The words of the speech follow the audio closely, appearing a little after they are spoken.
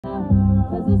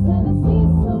What's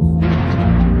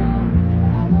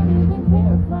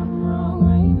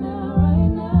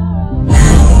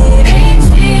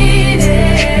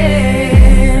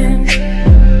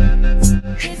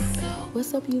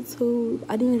up, YouTube?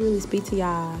 I didn't really speak to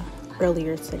y'all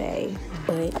earlier today,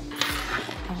 but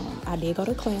I did go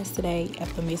to class today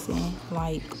after missing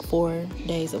like 4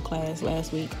 days of class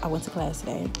last week. I went to class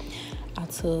today. I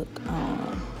took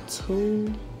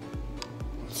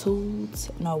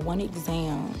one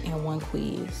exam and one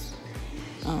quiz.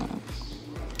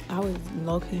 I was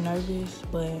low-key nervous,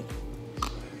 but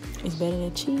it's better to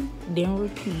cheat than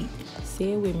repeat.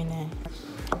 Say it with me now.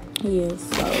 Yeah,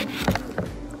 so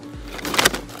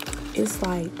it's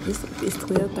like it's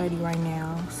 12:30 right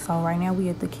now. So right now we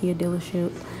at the Kia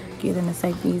dealership getting the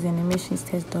safeties and emissions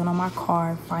test done on my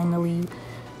car. Finally,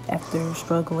 after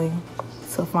struggling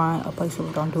to find a place that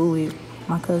was gonna do it,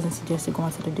 my cousin suggested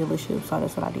going to the dealership, so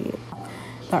that's what I did.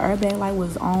 The airbag light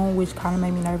was on, which kind of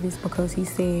made me nervous because he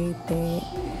said that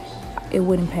it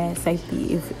wouldn't pass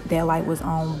safety if that light was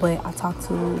on. But I talked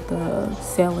to the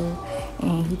seller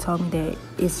and he told me that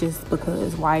it's just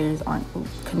because wires aren't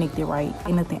connected right.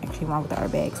 Ain't nothing actually wrong with the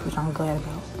airbags, which I'm glad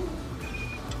about.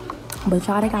 But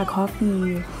y'all, they got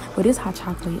coffee. Well, this hot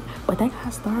chocolate, but they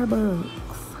got Starbucks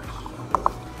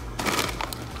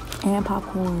and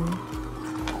popcorn.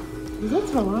 Is that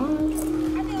Tehran?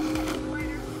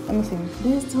 Let me see.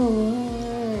 This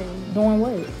Tehran. Doing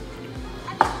what?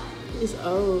 It's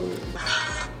old. I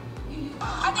think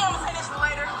I'm gonna say this for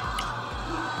later.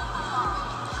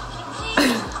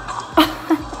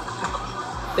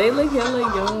 They look hella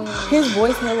young. His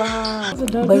voice hella high.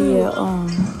 But yeah,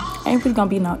 ain't really gonna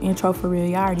be no intro for real.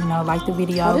 Y'all already know. Like the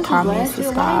video, comment,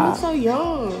 subscribe. Why so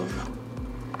young?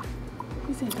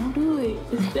 He said, don't do it.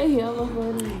 They hella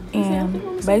funny.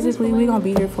 And basically, we gonna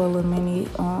be here for a little minute.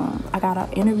 I got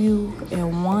an interview at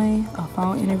 1, a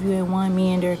phone interview at 1.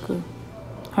 Me and Dereka.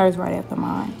 Hers right after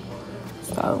mine.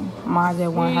 So mine's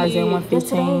at 1, hers at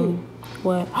 1:15.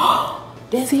 What?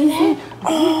 That's it.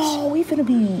 Oh, we finna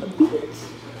be. Bitch.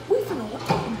 We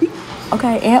finna be.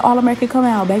 Okay, and All American come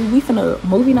out, baby. We finna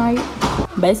movie night.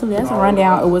 Basically, that's a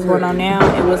rundown of what's going on now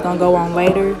and what's gonna go on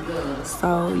later.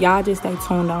 So y'all just stay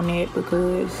tuned on that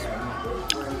because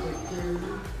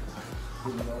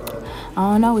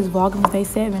I don't know. It's Vlogmas Day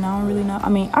 7. I don't really know. I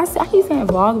mean, I keep saying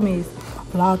Vlogmas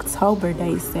VLOGTOBER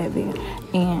Day 7,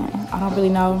 and I don't really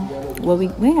know what we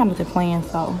ain't got nothing planned.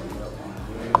 So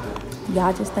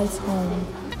y'all just stay tuned.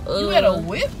 You better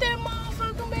whip that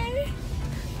motherfucker, man.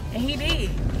 And he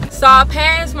did. So I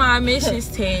passed my emissions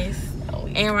test.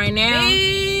 And right now,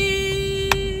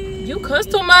 you cuss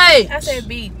too much. I said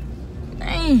beat.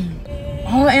 Dang.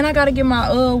 Oh, and I gotta get my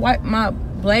my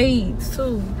blades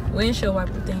too. Windshield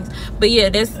wiper things. But yeah,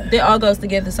 that all goes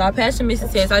together. So I passed the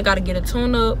emissions test. I gotta get a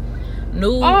tune up,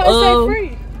 new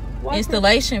free.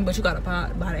 Installation, but you gotta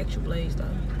buy the actual blades though.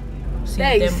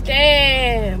 They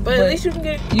scam, but at least you can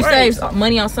get you save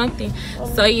money on something.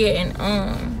 So yeah, and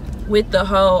with the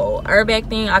whole airbag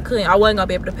thing, I wasn't gonna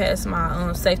be able to pass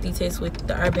my safety test with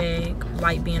the airbag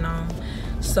light being on.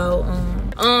 So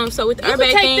so with the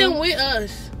airbag thing, take them with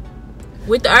us.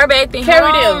 With the airbag thing,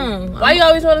 carry them. Why you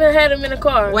always want to have them in the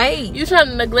car? Wait, you trying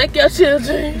to neglect your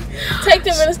children? Take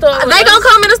them in the store. They gonna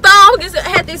come in the store. I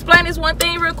had to explain this one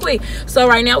thing real quick. So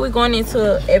right now we're going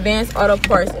into Advanced Auto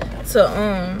Parts to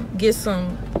get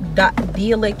some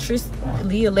the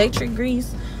electric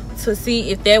grease to see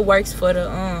if that works for the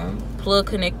plug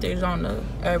connectors on the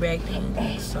airbag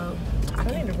thing. So I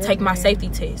can take my safety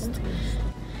test.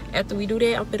 After we do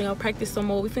that, I'm gonna go practice some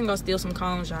more. We finna go steal some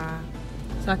cones, y'all,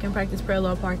 so I can practice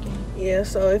parallel parking. Yeah,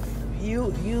 so if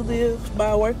you live by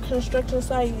a work construction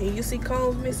site and you see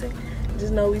cones missing,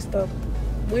 just know we stopped.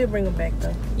 We'll bring them back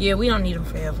though. Yeah, we don't need them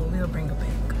forever. We'll bring them back.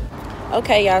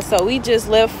 Okay, y'all, so we just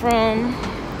left from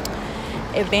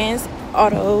Advanced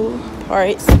Auto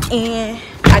Parts and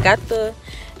I got the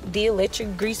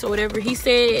electric grease or whatever. He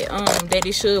said that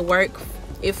it should work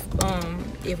if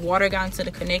water got into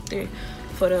the connector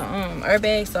for the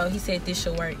airbag. So he said this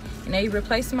should work, and they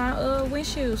replaced my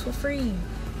windshields for free,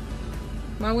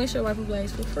 my windshield wiper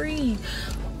blades for free.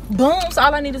 Boom. So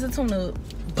all I need is a tune up.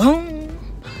 Boom.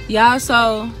 Y'all,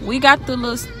 so we got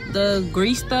the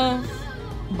grease stuff,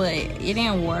 but it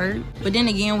didn't work. But then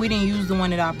again, we didn't use the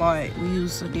one that I bought. We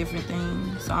used a different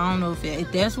thing, so I don't know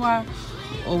if that's why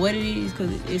or what it is, because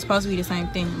it's supposed to be the same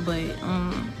thing, but it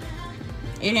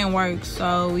didn't work.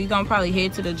 So we gonna probably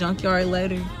head to the junkyard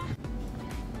later.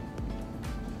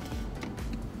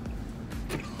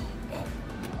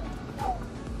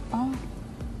 Oh,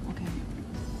 okay.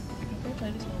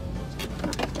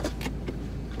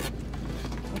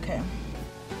 Okay.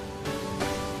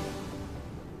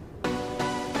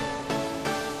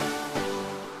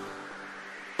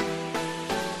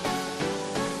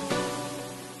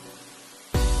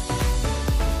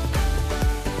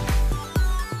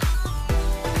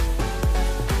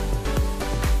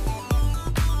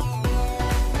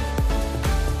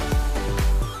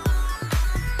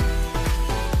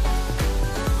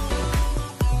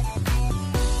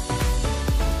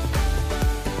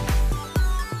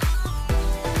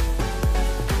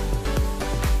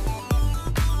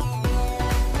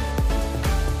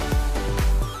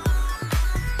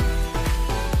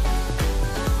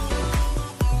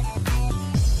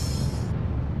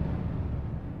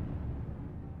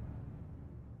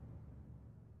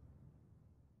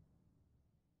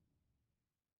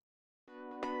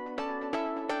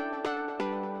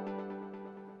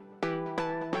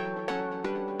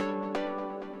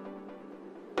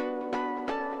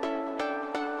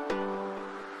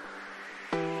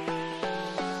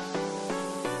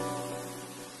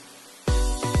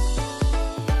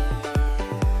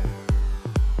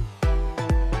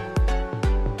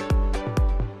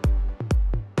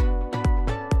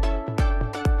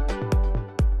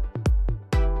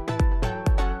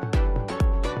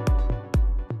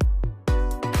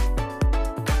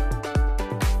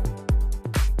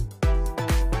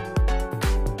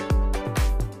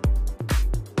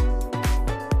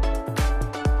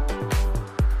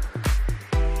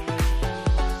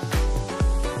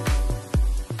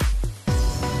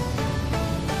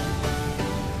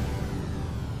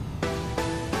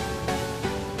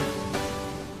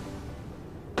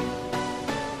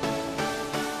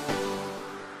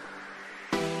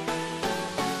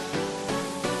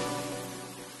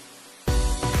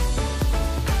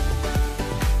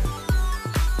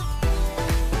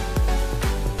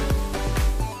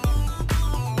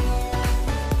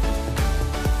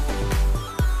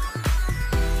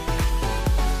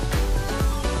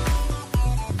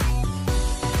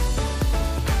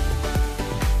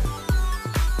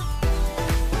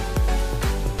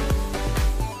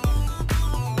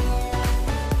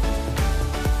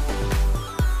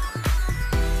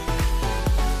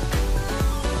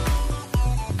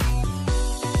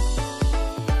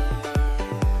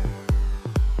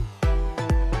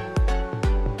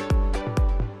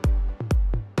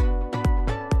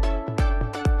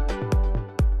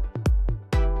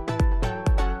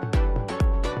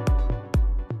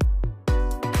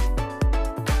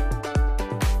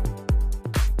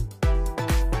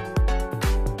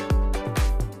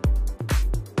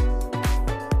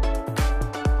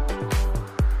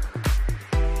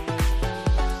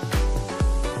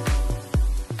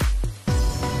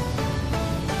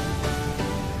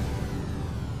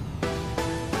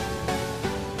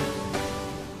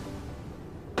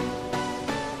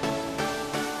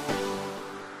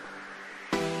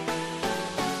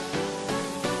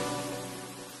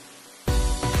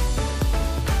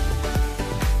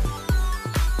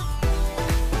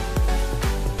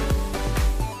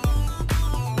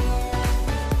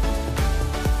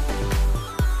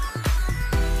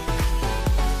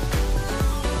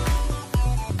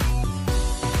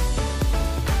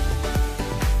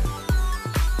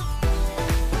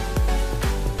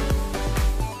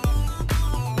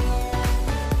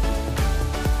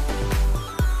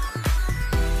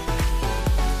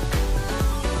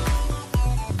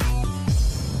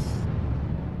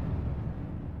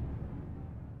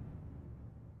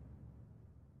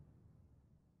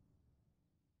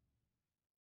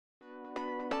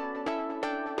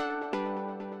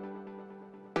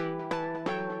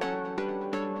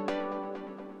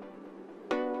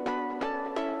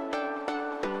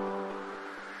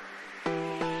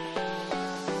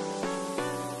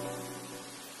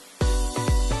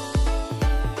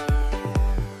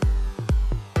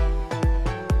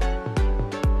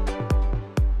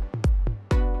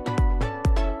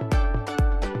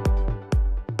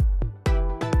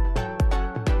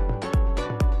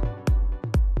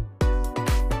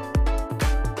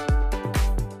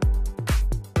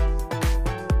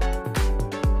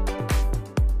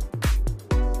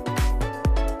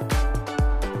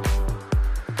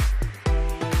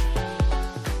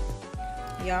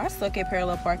 suck at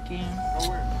parallel parking.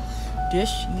 This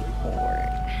shit hard.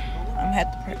 I'm gonna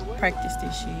have to practice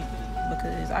this shit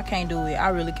because I can't do it. I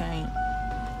really can't.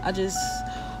 I just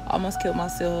almost killed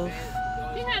myself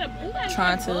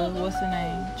trying to,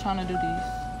 trying to do this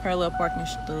parallel parking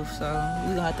stuff. So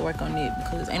we gonna have to work on it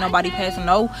because ain't nobody passing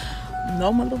no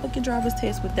motherfucking driver's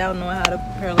test without knowing how to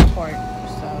parallel park.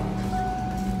 So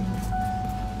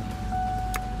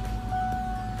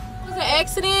it was an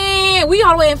accident. We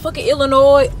all the way in fucking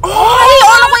Illinois. Oh, we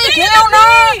all the way down there.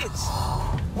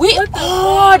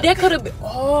 That could have been.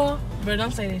 Oh, Bro,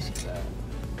 don't say that shit.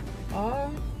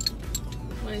 Oh.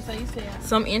 Wait, so you said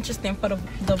something interesting for the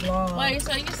vlog. Wait,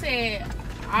 so you said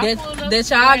that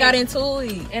y'all got into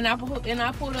it, and I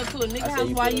pulled up to a nigga house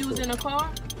while you was in the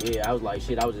car. Yeah, I was like,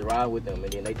 shit, I was just riding with them,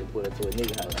 and then they just put up to a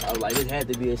nigga house. I was like, this had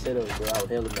to be a setup, bro.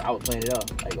 I was playing it off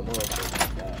like a motherfucker.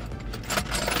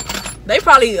 They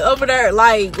probably over there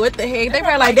like, what the heck? They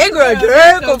probably like, that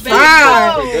girl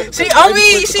fine.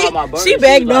 She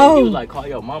back down. He was like, call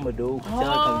your mama, dude. Tell her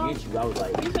to come get you. I was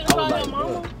like,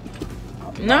 bro.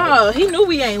 No, he knew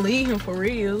we ain't leave him for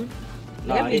real. He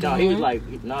was like,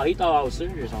 he thought I was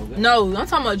serious on that. No, I'm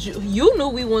talking about you. You knew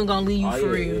we wasn't gonna leave you for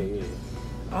real.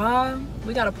 Yeah.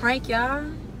 We got a prank, y'all.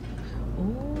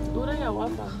 Ooh, they got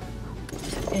Wi-Fi.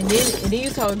 And then you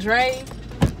told Dre,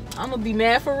 I'm gonna be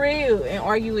mad for real and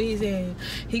argue with his ass.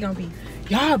 He gonna be,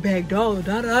 y'all back door,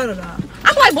 da da da da.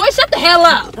 I'm like, boy, shut the hell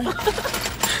up.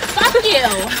 Fuck you.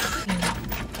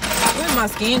 Where's my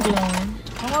skin glowing?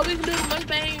 Oh, we can do the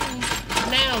mukbang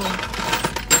now.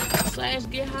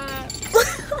 / get hot.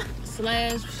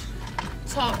 /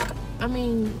 talk. I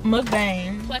mean,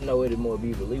 mukbang. No way to more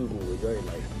be believable with Dre,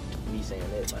 like me saying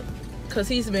that, like. Cause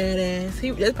he's badass.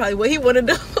 That's probably what he wanna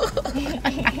do.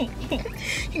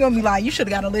 He gonna be like, you should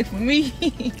have got a lick from me.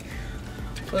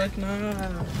 Fuck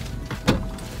nah.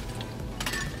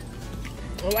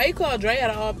 Well, why you call Dre out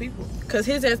of all people? Cause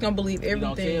his ass gonna believe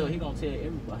everything. He gonna tell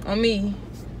everybody. On me.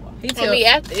 Especially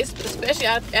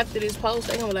after this post,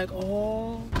 they gonna be like,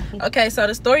 oh. Okay, so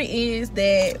the story is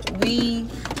that we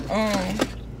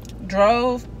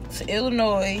drove to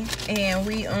Illinois and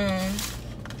we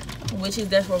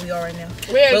that's where we are right now.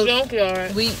 We're at a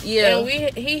junkyard. And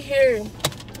he here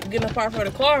getting a part for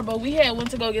the car, but we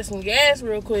went to go get some gas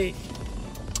real quick.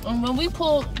 And when we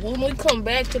come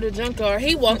back to the junkyard,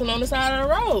 he walking on the side of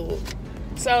the road.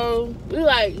 So we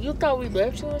like, you thought we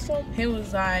left you or something? He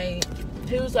was like,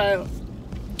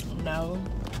 no.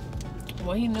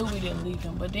 Well, he knew we didn't leave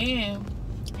him, but then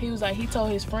he was like, he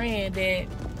told his friend that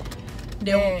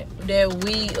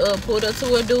we pulled up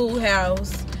to a dude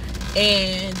house,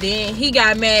 and then he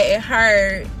got mad at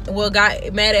her.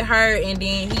 And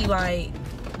then he like,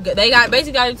 they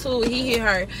basically got into it. He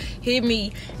hit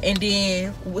me, and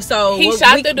then so he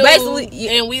shot the dude, basically,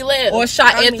 and we left. Or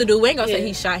shot at the dude. We ain't gonna say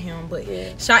he shot him, but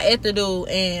shot at the dude,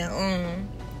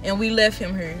 and we left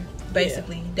him here.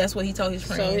 Basically, that's what he told his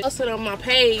friend. So I posted on my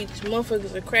page,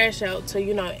 motherfuckers will crash out to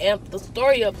amp the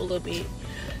story up a little bit.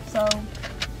 So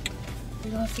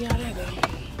we're gonna see how that go.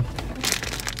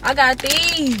 I got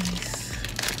these.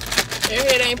 Their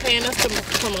head ain't paying us to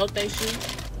promote that shit.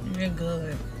 They're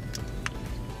good.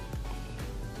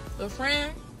 The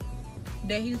friend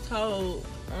that he told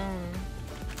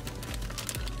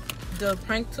the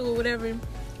prank to or whatever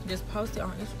just posted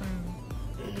on Instagram.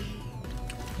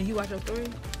 Did you watch your story?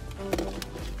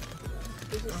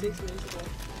 This was 6 minutes ago.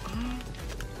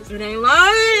 It ain't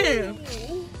lying.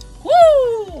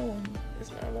 Woo!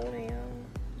 It's not loading, y'all.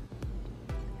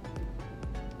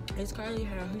 It's crazy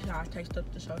how he tries to take stuff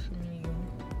to social media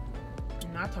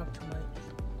and I talk too much.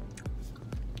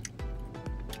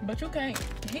 But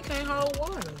he can't hold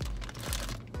water.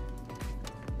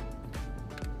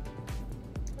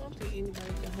 I don't think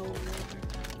anybody can hold water.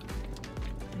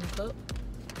 In the cup?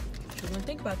 You wouldn't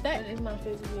think about that. It's not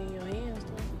physically in your hands,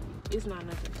 though. It's not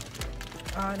nothing.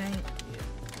 Oh, it ain't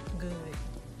good.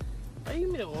 Why you give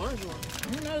me the orange one?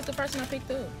 I don't know, it's the first one I picked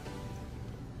up.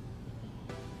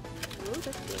 Ooh,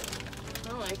 that's good. I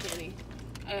don't like candy.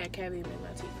 I got caviar in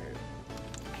my teeth hurt.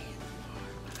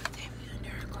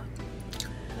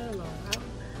 I don't know.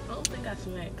 I don't think I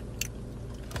smack.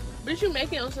 But you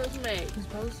make it on some smack. You're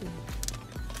supposed to.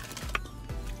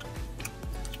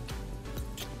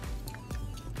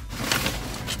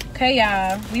 Okay,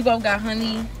 y'all. We both got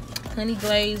honey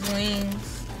glazed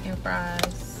wings and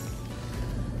fries.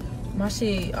 My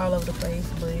shit all over the place,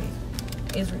 but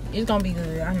it's gonna be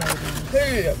good. I know it is.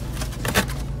 Period.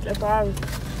 That probably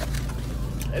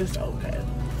it's okay.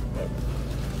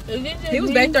 He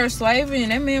was back there slaving,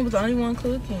 and that man was the only one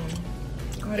cooking.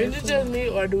 Is it just me,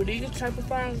 or do these type of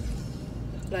fries,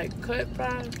 like cut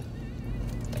fries,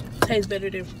 tastes better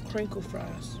than crinkle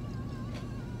fries.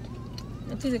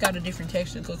 I think they got a different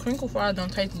texture because crinkle fries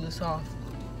don't taste good soft.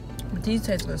 But these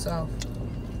taste good soft.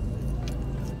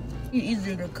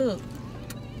 Easier to cook.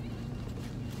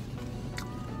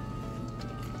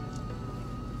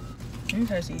 Let me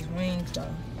taste these wings though.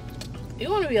 You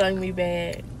want to be like me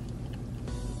bad.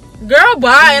 Girl,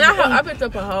 bye. And I picked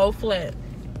up a whole flat.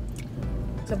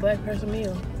 It's a black person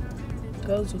meal.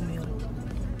 Go-to meal.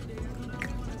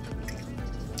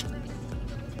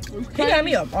 He got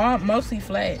me up mostly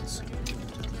flats.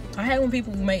 I hate when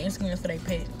people make Instagrams for their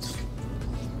pets.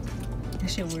 That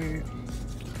shit weird.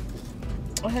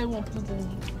 I hate when people.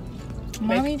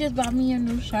 Mommy just bought me a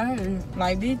new shirt.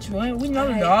 Like, bitch, what? We know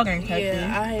the dog ain't catfish.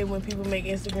 Yeah, I hate when people make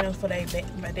Instagrams for their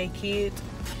kids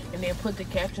and then put the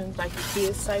captions like the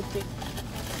kids typed it.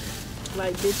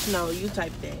 Like, bitch, no, you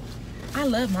typed that. I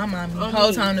love my mommy. The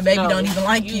whole time the baby don't even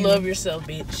like you. You love yourself,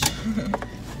 bitch.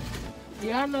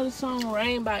 Y'all know the song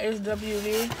Rain by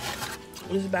SWV?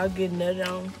 It's about getting nutted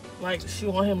on. Like, she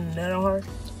want him to nut on her.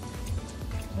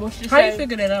 How you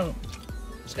figure that out?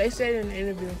 They said in the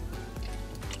interview.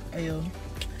 Ayo.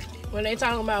 When they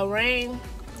talking about rain,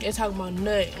 they talking about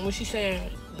nut. And when she's saying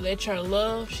let your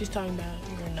love, she's talking about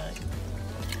your nut.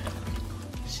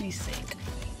 She's sick.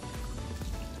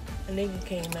 A nigga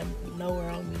can't nowhere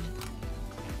on me.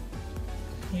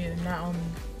 Yeah, not on me.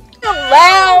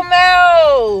 Loud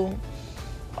mouth.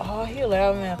 Oh, he a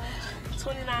loud mouth.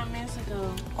 29 minutes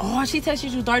ago. Oh, she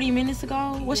texted you 30 minutes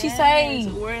ago? What she say?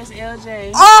 Where's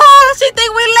LJ? Oh, she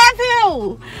think we left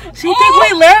him. She think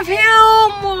we left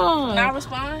him. Not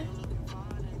respond?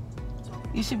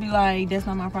 You should be like, that's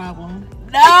not my problem.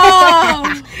 No.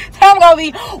 I'm gonna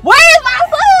be, where's my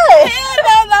foot? Hell no,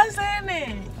 I'm not saying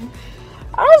that.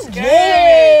 I'm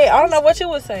scared. I don't know what you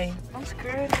would say. I'm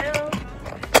scared now.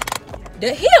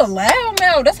 He a loud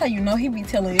mouth. That's how you know he be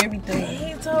telling everything.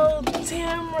 He told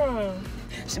Tamara.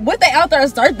 What they out there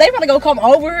start? They better go come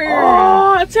over here.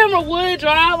 Oh, Tamara would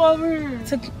drive over here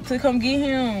to come get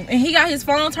him, and he got his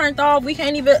phone turned off. We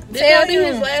can't even tell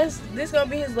him. This gonna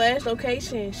be his last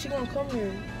location. She gonna come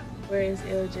here. Where is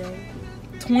LJ?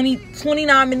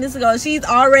 29 minutes ago. She's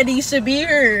already should be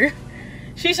here.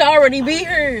 She should already be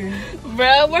here.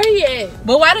 Bro, where he at?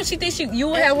 But why did she think you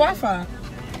would have Wi-Fi?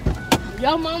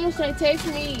 Your mama say text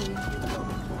me.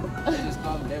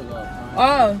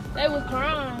 Oh, they was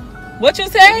crying. What you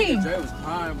say? Dre was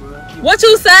crying, bro. What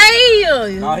you say?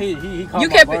 No, he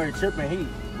called my bird tripping.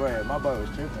 Bro, my bird was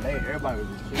tripping. Everybody was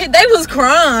just tripping. They was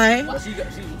crying. But she was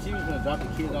gonna drop the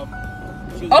kids off.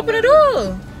 Open the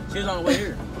door. She was on the way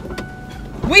here.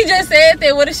 We just said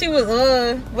that. What if she was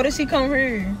what if she come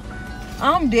here?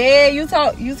 I'm dead. You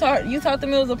thought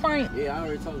them it was a prank? Yeah, I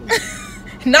already told her.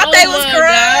 Not they was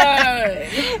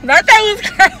crying. Not they was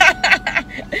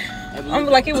crying. I'm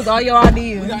like, it was all your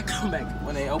idea. We gotta come back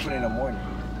when they open in the morning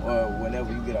or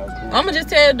whenever you get out of school. I'ma just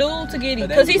tell dude to get it,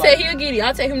 cause he said he'll get it.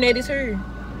 I'll tell him that it's her.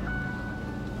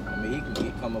 I mean, he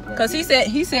can come up. Cause he said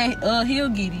he'll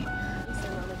get it.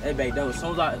 Hey, babe, though, as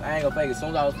soon as I ain't gonna fake it. As soon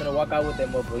as I was finna walk out with that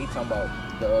motherfucker, he talking about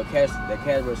the cash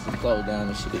register closed down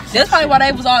and shit. That's probably why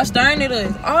they was all staring at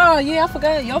us. Oh yeah, I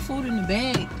forgot your food in the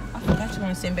bag. I forgot you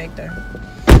want to send back there.